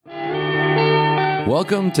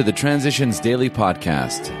Welcome to the Transitions Daily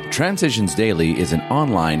podcast. Transitions Daily is an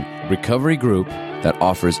online recovery group that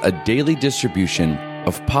offers a daily distribution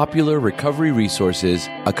of popular recovery resources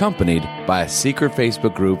accompanied by a secret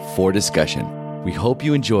Facebook group for discussion. We hope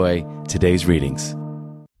you enjoy today's readings.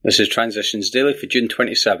 This is Transitions Daily for June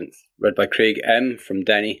 27th, read by Craig M. from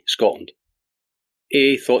Denny, Scotland.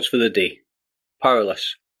 AA Thoughts for the Day.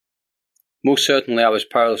 Powerless. Most certainly I was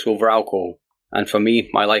powerless over alcohol, and for me,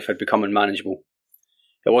 my life had become unmanageable.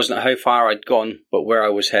 It wasn't how far I'd gone, but where I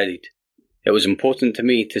was headed. It was important to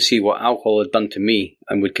me to see what alcohol had done to me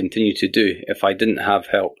and would continue to do if I didn't have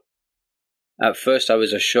help. At first I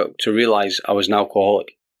was shocked to realise I was an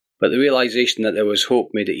alcoholic, but the realisation that there was hope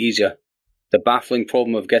made it easier. The baffling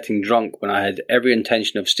problem of getting drunk when I had every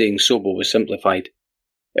intention of staying sober was simplified.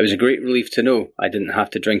 It was a great relief to know I didn't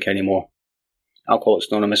have to drink anymore. Alcoholics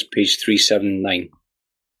Anonymous, page 379.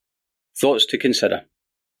 Thoughts to consider.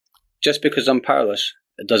 Just because I'm powerless,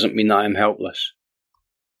 it doesn't mean that I'm helpless.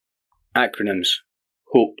 Acronyms.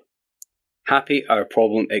 HOPE. Happy our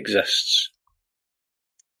problem exists.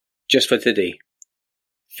 Just for today.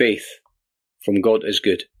 Faith. From God is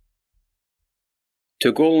good.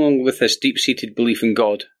 To go along with this deep-seated belief in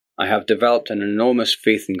God, I have developed an enormous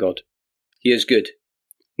faith in God. He is good.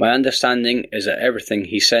 My understanding is that everything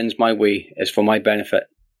He sends my way is for my benefit,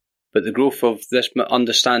 but the growth of this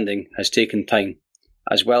understanding has taken time,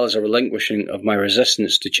 as well as a relinquishing of my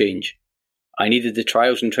resistance to change. I needed the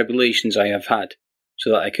trials and tribulations I have had, so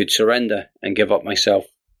that I could surrender and give up myself.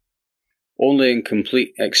 Only in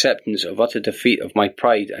complete acceptance of utter defeat of my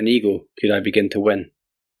pride and ego could I begin to win.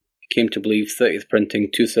 I came to believe 30th printing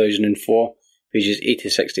 2004, pages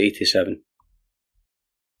 86 to 87.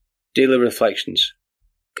 Daily Reflections.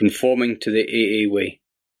 Conforming to the AA way.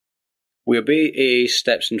 We obey AA's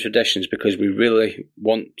steps and traditions because we really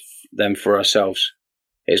want them for ourselves.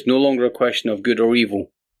 It's no longer a question of good or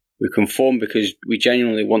evil. We conform because we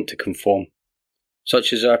genuinely want to conform.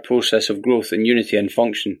 Such is our process of growth in unity and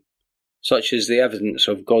function. Such is the evidence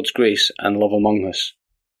of God's grace and love among us.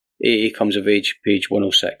 AA Comes of Age, page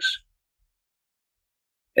 106.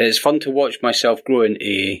 It is fun to watch myself grow in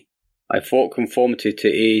AA. I fought conformity to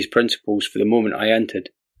AA's principles for the moment I entered,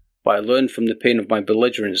 but I learned from the pain of my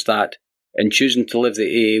belligerence that, in choosing to live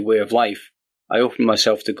the AA way of life, I opened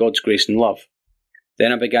myself to God's grace and love.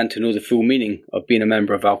 Then I began to know the full meaning of being a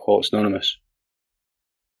member of Alcoholics Anonymous.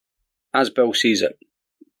 As Bill sees it,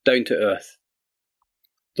 down to earth.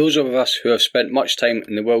 Those of us who have spent much time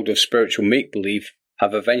in the world of spiritual make-believe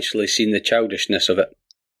have eventually seen the childishness of it.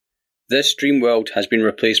 This dream world has been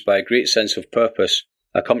replaced by a great sense of purpose,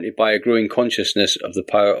 accompanied by a growing consciousness of the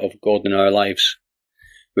power of God in our lives.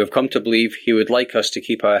 We have come to believe He would like us to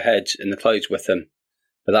keep our heads in the clouds with Him,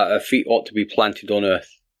 but that our feet ought to be planted on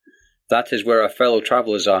earth. That is where our fellow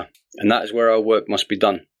travellers are, and that is where our work must be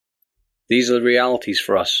done. These are the realities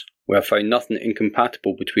for us. We have found nothing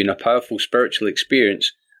incompatible between a powerful spiritual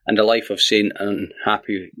experience and a life of sane and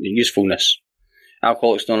happy usefulness.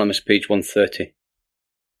 Alcoholics Anonymous, page 130.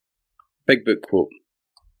 Big Book quote.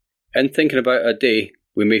 In thinking about our day,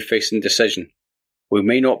 we may face indecision. We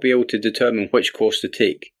may not be able to determine which course to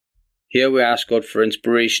take. Here we ask God for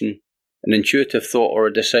inspiration, an intuitive thought or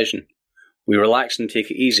a decision. We relax and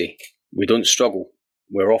take it easy. We don't struggle.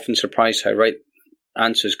 We're often surprised how right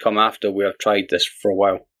answers come after we have tried this for a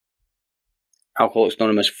while. Alcoholics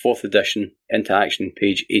Anonymous 4th edition, Into Action,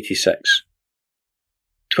 page 86.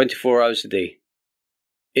 24 hours a day.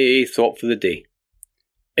 AA Thought for the Day.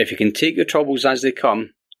 If you can take your troubles as they come,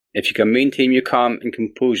 if you can maintain your calm and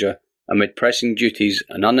composure amid pressing duties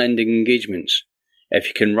and unending engagements, if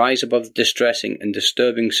you can rise above the distressing and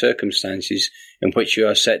disturbing circumstances in which you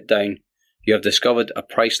are set down, you have discovered a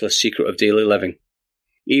priceless secret of daily living.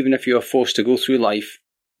 Even if you are forced to go through life,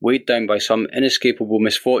 weighed down by some inescapable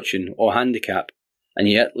misfortune or handicap, and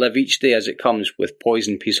yet live each day as it comes with poise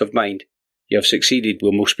and peace of mind, you have succeeded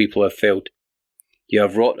where most people have failed. You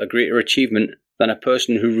have wrought a greater achievement than a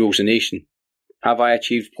person who rules a nation. Have I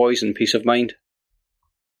achieved poise and peace of mind?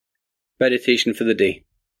 Meditation for the day.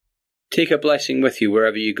 Take a blessing with you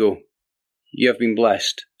wherever you go. You have been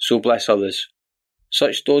blessed, so bless others.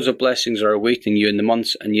 Such stores of blessings are awaiting you in the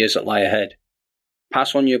months and years that lie ahead.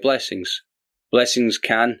 Pass on your blessings. Blessings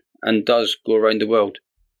can and does go around the world,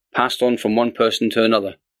 passed on from one person to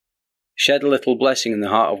another. Shed a little blessing in the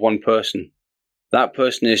heart of one person. That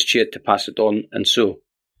person is cheered to pass it on, and so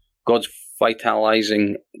God's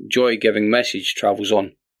vitalizing, joy-giving message travels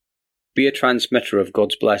on. Be a transmitter of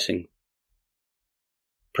God's blessing.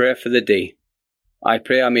 Prayer for the day. I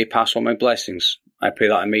pray I may pass on my blessings. I pray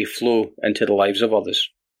that I may flow into the lives of others.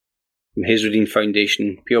 From Hazeldean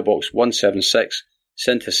Foundation, P.O. Box 176,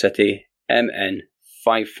 Center City, MN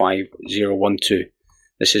 55012.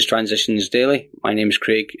 This is Transitions Daily. My name is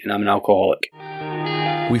Craig and I'm an alcoholic.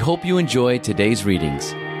 We hope you enjoyed today's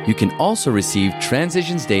readings. You can also receive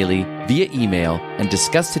Transitions Daily via email and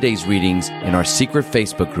discuss today's readings in our secret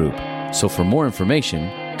Facebook group. So for more information,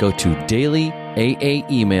 go to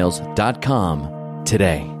dailyaaemails.com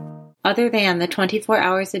today. Other than the 24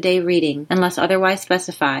 hours a day reading, unless otherwise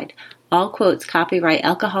specified, all quotes copyright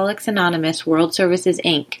Alcoholics Anonymous World Services,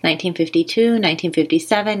 Inc., 1952,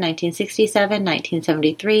 1957, 1967,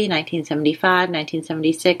 1973, 1975,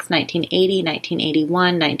 1976, 1980,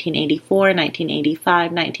 1981, 1984,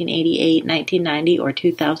 1985, 1988, 1990, or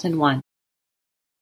 2001.